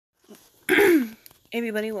Hey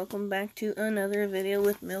everybody, welcome back to another video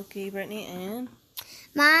with Milky, Brittany, and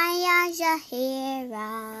Maya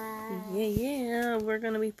Zahira. Yeah, we're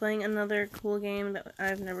going to be playing another cool game that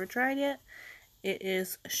I've never tried yet. It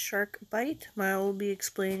is Shark Bite. Maya will be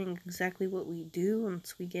explaining exactly what we do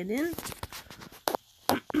once we get in.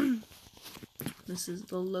 This is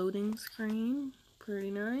the loading screen.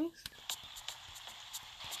 Pretty nice.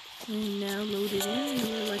 We now loaded in.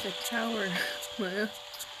 We're like a tower. Maya.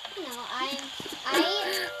 No, I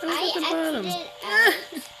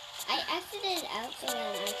exited out so that I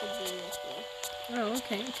could be with you. Oh,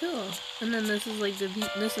 okay, cool. And then this is like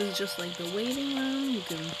this is just like the waiting room. You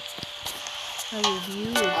can have a view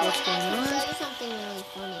of what's going on. I'll show you something really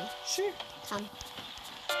funny. Sure. Come.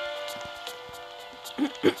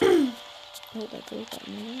 Oh, that goes that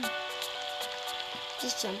way.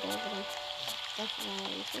 Just jump over them. That's what I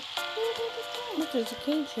do. Look, there's a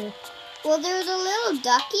cage here. Well, there's a little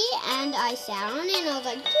ducky, and I sat on it, and I was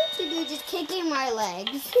like, doo-doo-doo, just kicking my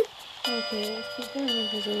legs. Okay, let's keep going.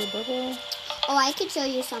 There's a little bubble. Oh, I could show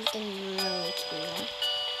you something really cool.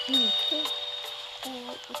 Okay. I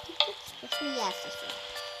think it's this one. Yes, this one.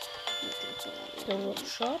 You can put it The little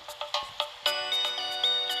shop.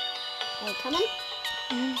 Are you coming?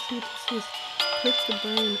 Let's see what this is. Click to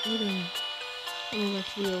buy an item. Oh,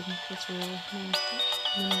 that's real. That's real.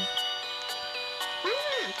 No.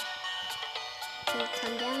 So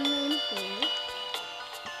come down in here.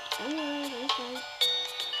 Somewhere, there's like,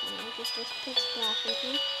 just this pitch black with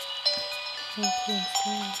me. Okay,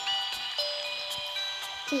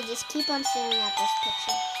 Okay, just keep on staring at this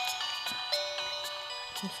picture.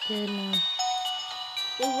 I'm scared now.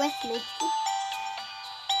 You're with me.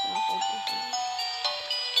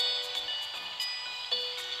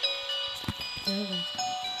 Okay.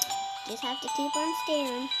 Just have to keep on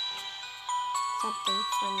staring. Something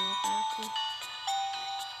funny will happen.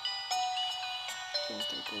 Can't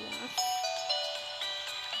take it off.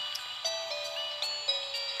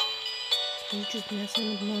 Are you just messing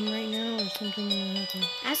with Mom right now, or something gonna happen?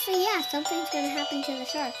 Actually, yeah, something's gonna happen to the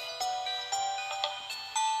shark.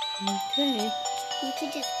 Okay. You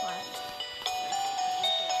could just fly.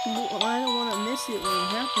 Well, I don't want to miss it when it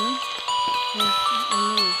happens.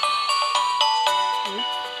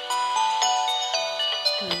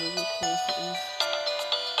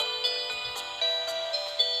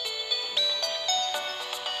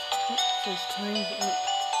 Says time's up.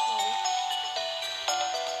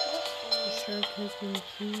 The shark has been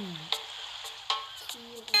killed.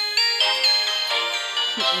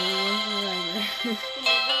 Everyone's right.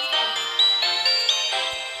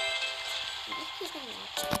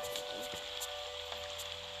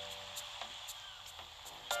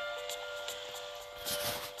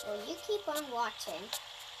 Well, you keep on watching.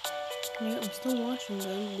 Yeah, I'm still watching, but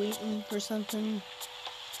I'm waiting for something.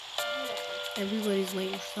 Everybody's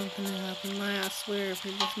waiting for something to happen. I swear, if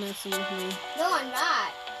you're just messing with me. No, I'm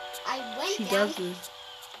not. I went She down. does this.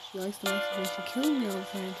 She likes to mess with me. She kills me all the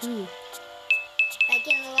time, too. Like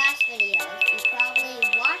in the last videos. You probably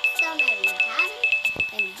watched them. If you haven't,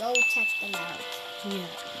 then go check them out. Yeah.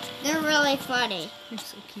 They're really funny. You're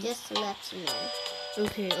so cute. Just to let you know.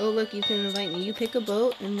 Okay, oh look, you can invite me. You pick a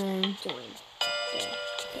boat and then Join. There.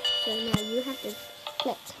 So now you have to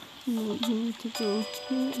click. you need to go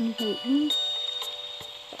here, invite me.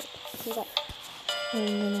 Go. And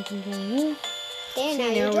then I can join you. There, See, now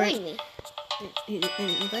you join me.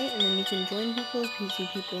 Invite, and then you can join people if you see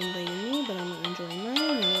people inviting me, but I'm not enjoying mine.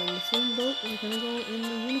 Now we're in the same boat. We're gonna go in the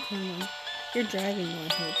unicorn one. You're driving, though, I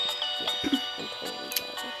hope. Yeah, I'm totally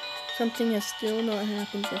driving. Something has still not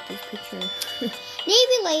happened with this picture.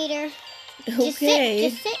 Maybe later. Okay.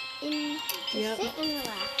 Just sit and relax.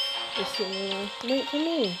 Just sit and relax. Wait for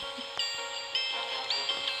me.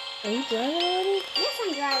 Are you driving already? Yes,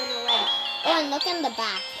 I'm driving already. Oh, and look in the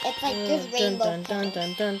back. It's like there's rainbow petals.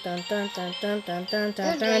 There's rainbows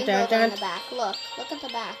on the back. Look at the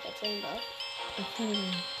back. It's rainbow. Okay,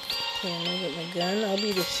 I'm gonna get my gun. I'll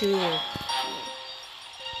be the shooter.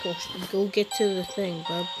 Go get to the thing,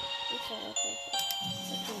 bub. Okay.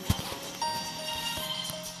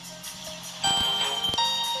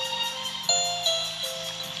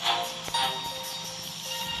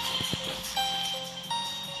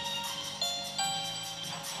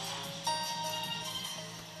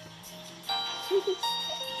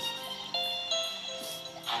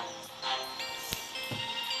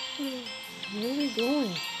 Where are we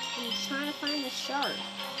going? I'm trying to find the shark.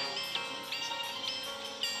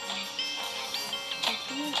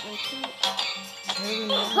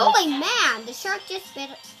 Holy man, the shark just bit.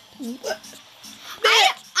 I didn't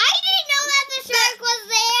know that the shark was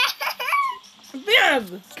there. Bib!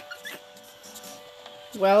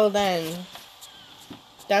 Well then.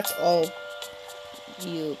 That's all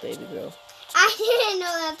you, baby girl. I didn't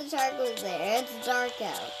know that the shark was there. It's dark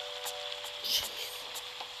out.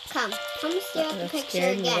 Come stare at the picture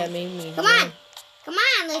again. That made me Come on,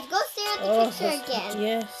 let's go stare at the picture again.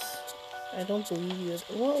 Yes. I don't believe you.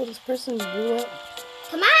 Whoa, this person blew up.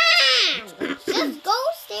 Come on! Let's just go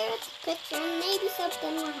stare at the picture and maybe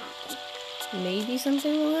something will happen. Maybe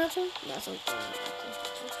something will happen? No, something will happen.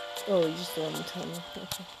 Oh, you just don't want to tell me.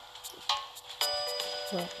 Okay.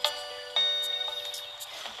 Well.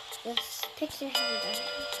 This picture hasn't done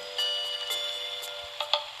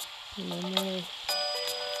it. No more.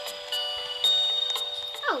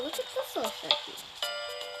 Oh, look at this little sharky.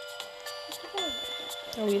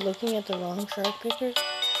 Are we looking at the wrong shark picker?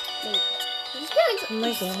 Maybe. Oh my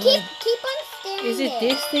god. Keep on staring. Is it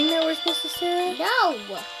this thing that we're supposed to stare at? No!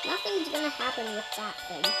 Nothing's gonna happen with that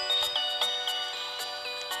thing.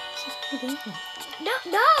 Just put it in.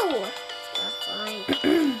 No! Fine.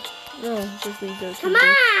 No, just leave those. Come on!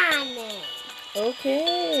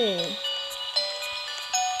 Okay.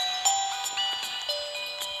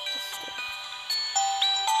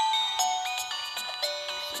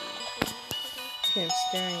 Okay, I'm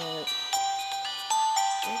staring at it.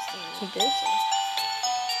 Like this?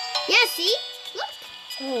 Yeah, see? Look!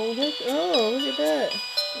 Oh, look at that.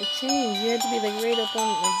 It changed. You had to be like right up on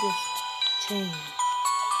it like this. Change.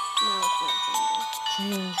 No, it's not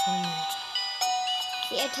changing. Change on me.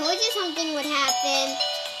 See, I told you something would happen.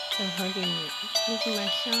 I'm hugging you. Look at my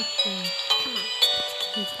shark thing. Come on.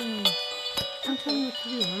 Keep going. Don't tell me what to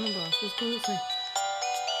do. I'm the boss. Let's go this way.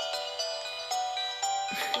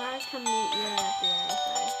 I'll come meet you at the other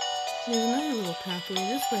side. There's another little pathway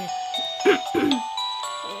this way.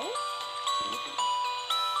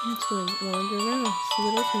 Let's go wander around. See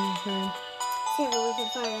what else we can find. See if we can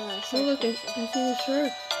find another shark. Oh look, I see the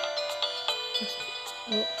shark.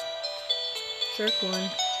 Oh, shark one.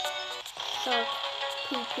 Shark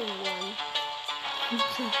poo-poo one.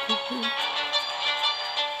 Shark poo-poo.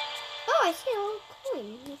 Oh, I see a little coin.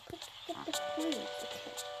 You put get the coin.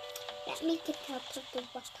 Okay. Let me get out of the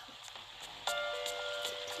water.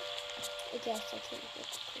 I guess I can't get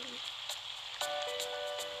the coin.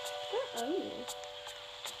 Where are you?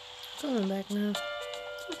 Going back now.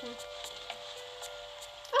 Okay.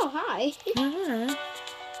 Oh, hi. Uh-huh.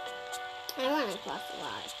 I want to cross the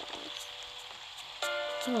waterfalls.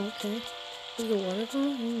 Oh, okay. There's a waterfall?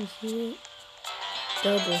 I didn't see it.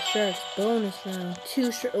 Double sharks, bonus round,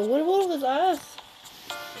 2 sharks. Oh, what if it's us?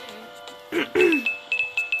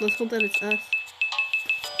 Let's hope that it's us.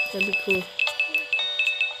 That'd be cool.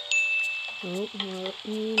 Oh, not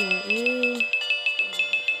me, not you.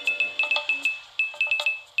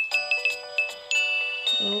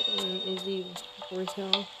 Oh, and Izzy,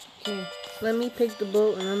 Raquel. Okay, let me pick the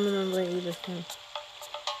boat and I'm gonna let you this time.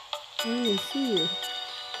 I don't even see you.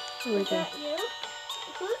 Oh, right Is there. that you?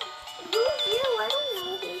 Who's you? I don't know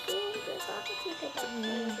who's you. There's lots of people that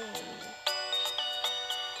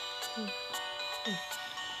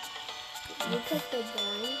You picked the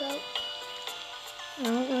boring boat? I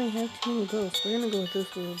don't really have too many boats. We're gonna go with this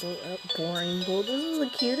little boat. Boring boat. This is the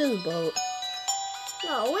cutest boat.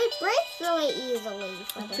 No, it breaks really easily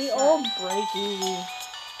for the They shark. all break easy.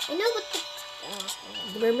 I know what the...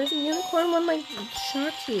 Remember the unicorn one like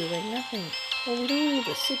shot you like nothing. Well, we don't need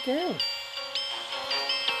to sit down.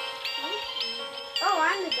 Oh,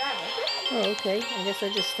 I'm the driver. Oh, okay. I guess I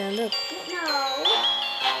just stand up. No.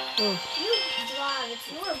 Oh. You drive. It's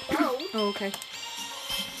your boat. Oh, okay.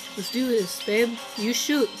 Let's do this, babe. You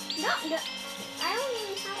shoot. No. I don't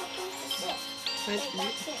even have a place to sit. Wait,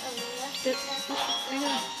 that's it.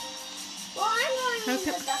 Well, I'm going in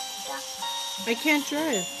the duck. I can't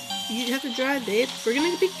drive. You have to drive, babe. We're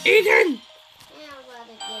gonna be eaten. Yeah, I'd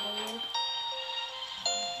rather get in.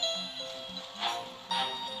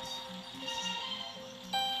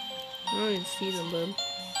 I don't even see them, bub.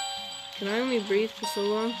 Can I only breathe for so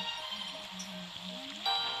long? Yeah.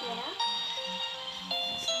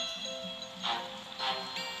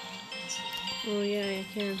 Oh yeah, I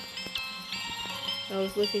can. I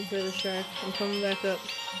was looking for the shark. I'm coming back up.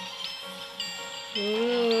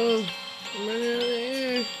 Oh, I'm running out of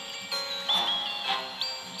air.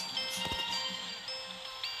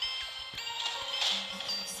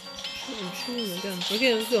 I'm shooting my gun.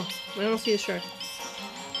 Okay, let's go. I don't see a shark.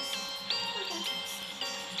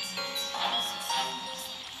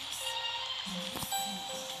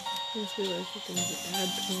 I just realized that there was an ad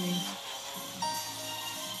playing.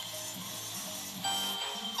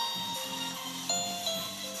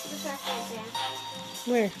 The shark right there.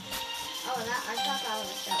 Where? Oh, I thought that was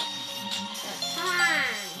a shark. Come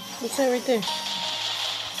on. What's that right there?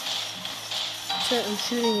 What's that? I'm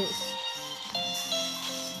shooting it.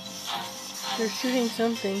 They're shooting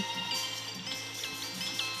something.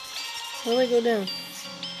 How do I go down?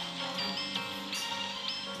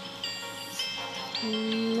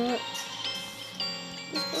 Not.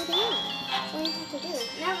 Just go down. That's all you have to do.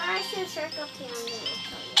 Whenever I see a shark up here, I'm gonna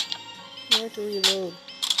tell you. I have to reload.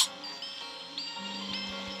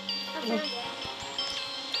 I found it.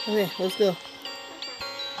 Okay, let's go.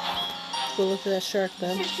 Go look for that shark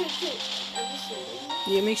then. Shoot. I'm just shooting.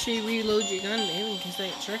 Yeah, make sure you reload your gun, babe, in case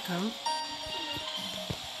that shark comes.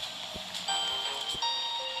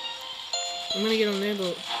 I'm gonna get on their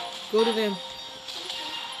boat. Go to them.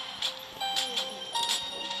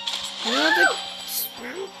 No,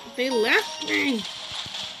 they left me.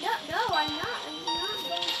 No, I'm not. I'm not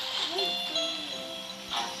going to wait.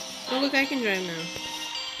 Oh, look, I can drive now.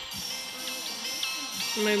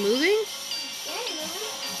 Am I moving? Yeah, you're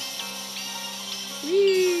moving.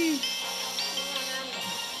 Whee!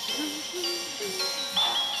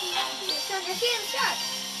 Shark, I see him, shark.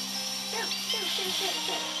 Shoot.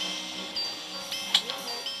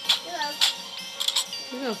 Hello.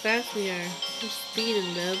 Look how fast we are. We're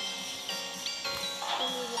speeding, Bev.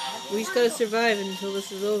 We just gotta survive until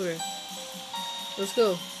this is over. Let's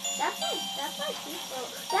go. That's like people.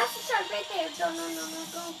 That's the shark right there. No,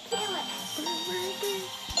 go kill it.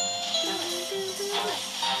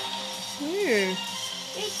 Where?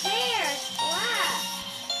 Right there. Wow.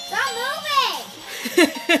 Stop moving.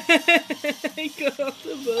 I got off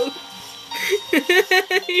the boat.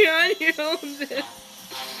 You're on your own, Bev.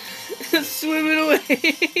 Swimming away.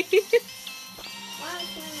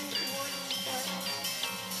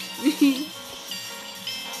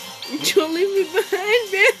 Don't leave me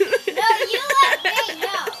behind, Bev. No, you left me.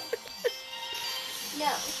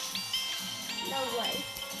 No. No way.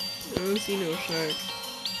 I don't see no shark.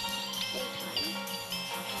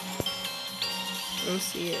 I don't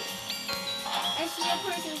see it. I see a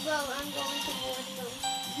person's boat. I'm going towards them.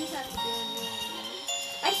 You have to do it.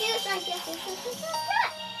 I see the shark. Yes.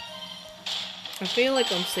 I feel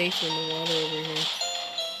like I'm safe in the water over here.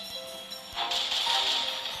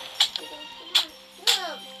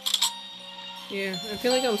 Yeah, I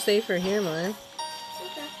feel like I'm safer here, man.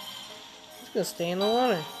 Okay. Just gonna stay in the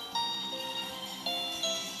water.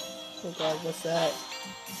 Oh god, what's that?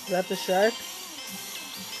 Is that the shark?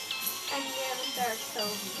 I'm near the shark, so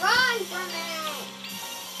run from it!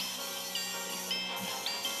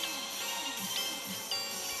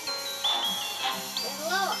 There's a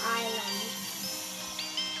little island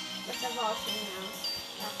with the volcano.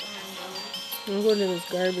 That's where I'm going. I'm going to this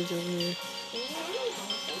garbage over here. Can you hear me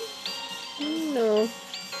volcano? No.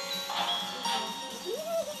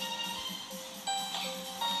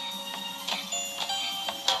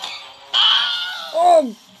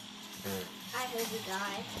 Oh! I heard you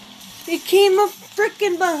die. It came up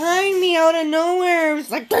freaking behind me out of nowhere. It was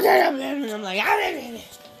like, and I'm like,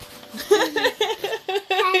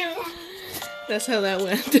 that's how that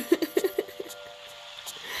went.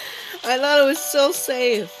 I thought it was so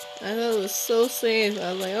safe. I was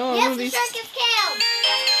like, oh, Yes, I'm the shark is killed!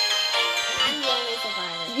 I'm the only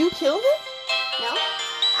survivor. You killed it? No,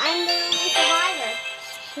 I'm the only survivor.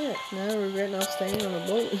 Shit, now I regret not staying on the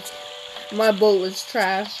boat. My boat was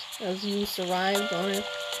trash as you survived on it.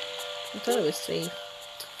 I thought it was safe.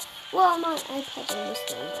 Well, my iPad was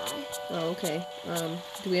going by. Oh, okay.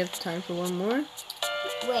 Do we have time for one more?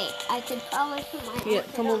 Wait, I could probably put my Yeah,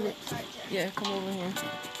 come on over. the charger. Yeah, come over here.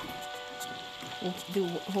 We'll do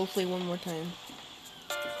hopefully one more time.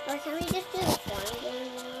 Or can we just do this one?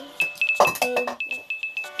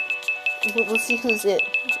 We'll see who's it.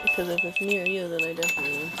 Because if it's me or you, then I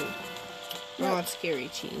definitely want to. No. Oh, it's scary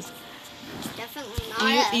cheese. Definitely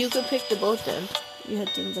not. You could pick the boat then. You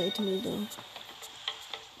had to invite me though.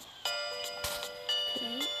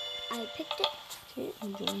 Okay, I picked it. Okay, I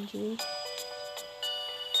joined you.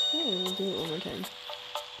 Yeah, we'll do it one more time.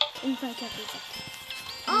 Invite everybody.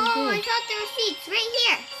 Oh, I thought there were seats right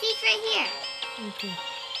here. Seats right here. Okay.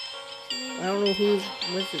 I don't know who's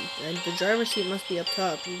with it. The driver's seat must be up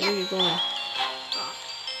top. Where are you going? Oh,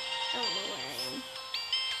 I don't know where I am.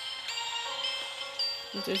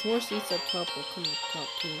 If there's more seats up top, we'll come up top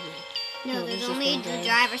too. No, there's just only one the driver.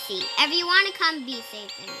 driver's seat. If you want to come be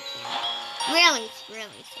safe, then you can. Really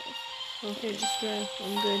safe. Okay, just drive.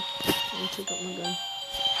 I'm good. I'll take up my gun.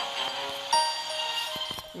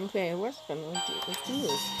 Okay, let's do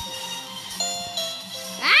this.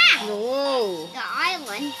 Ah! Whoa! The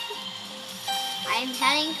island. I'm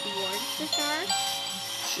heading towards the shark.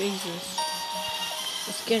 Jesus.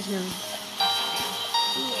 Let's get him. And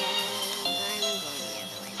I'm going the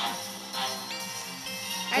other way now. Oh,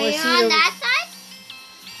 I Are you see on it over- that side?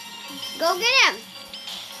 Go get him.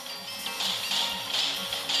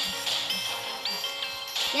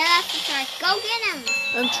 Yeah, that's the shark. Go get him.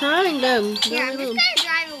 I'm trying them. Here, I'm just gonna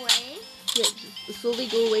drive away. Yeah, just slowly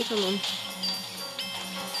go away from them.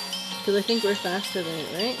 Because I think we're faster than it,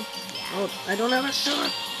 right? Yeah. Oh, I don't have a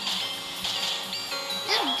shot.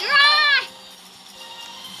 Just drive.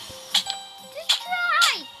 Just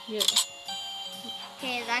drive. Yeah.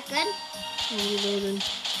 Okay, is that good? Reloading.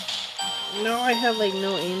 No, I have like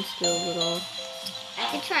no aim skills at all. I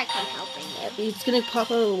could try come helping you. It's gonna pop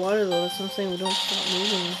out of the water though. That's what I'm saying. We don't stop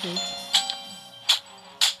moving anything.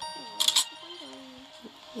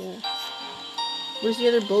 Yeah. Where's the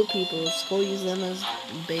other boat people? Let's go use them as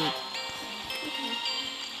bait.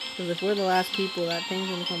 Because if we're the last people, that thing's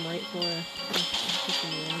gonna come right for us.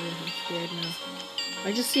 I'm scared now.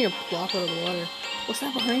 I just seen it plop out of the water. What's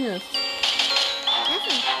that behind us?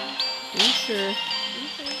 Nothing. Are you sure?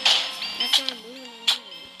 That's why I'm moving around.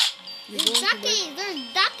 There's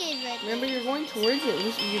duckies right there. Remember, you're going towards it.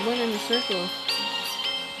 You're going in a circle.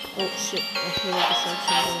 Oh shit! I feel like the shark's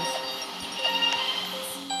on us.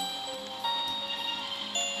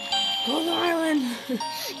 Go to the island!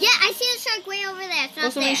 Yeah, I see the shark way over there. It's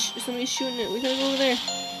not there. Somebody's shooting it. We gotta go over there.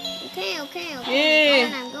 Okay.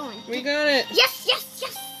 Yay! I'm going. We got it! Yes!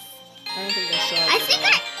 I don't think I shot it.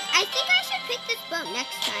 I think I should pick this boat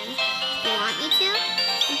next time. You want me to?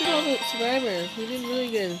 Look at all the survivors. We did really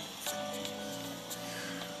good.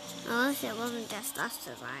 Unless it wasn't just us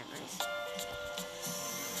survivors.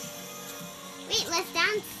 Wait, let's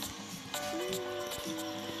dance.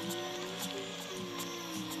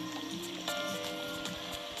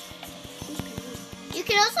 You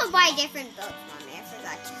can also buy different boats, Mommy. I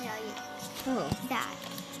forgot to tell you that.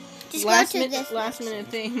 Just last go to this last minute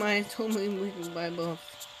thing. Mine told me we can buy both.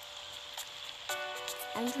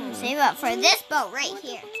 I'm trying to save up for this boat right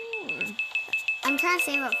here. I'm trying to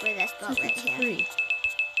save up for this boat right here. Free.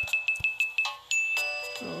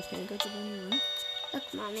 Oh, okay, I got the one.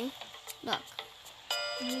 Look, Mommy. Look.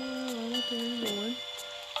 Oh, I want the rainbow one.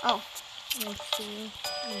 Oh. Oh, so,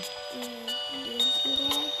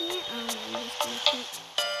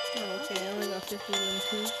 oh, okay, I only got 51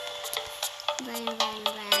 too.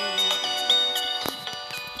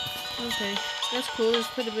 Okay, that's cool. There's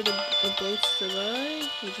quite a bit of boats to buy.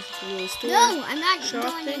 We just have to go stay. No, I'm not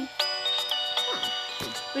shopping. going.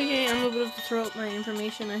 Okay, I'm about to throw out my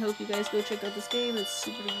information. I hope you guys go check out this game. It's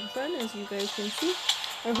super fun, as you guys can see.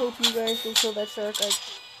 I hope you guys will kill that shark.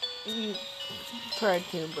 We tried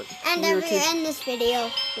to, but and we were end this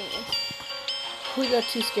video. We got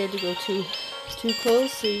too scared to go too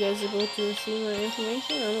close, so you guys are about to see my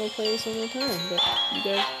information. I'm gonna play this one more time, but you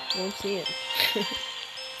guys won't see it.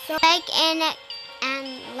 So like and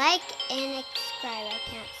subscribe. I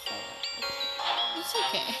can't say it. It's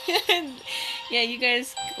okay. Yeah, you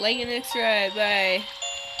guys like and subscribe. Bye.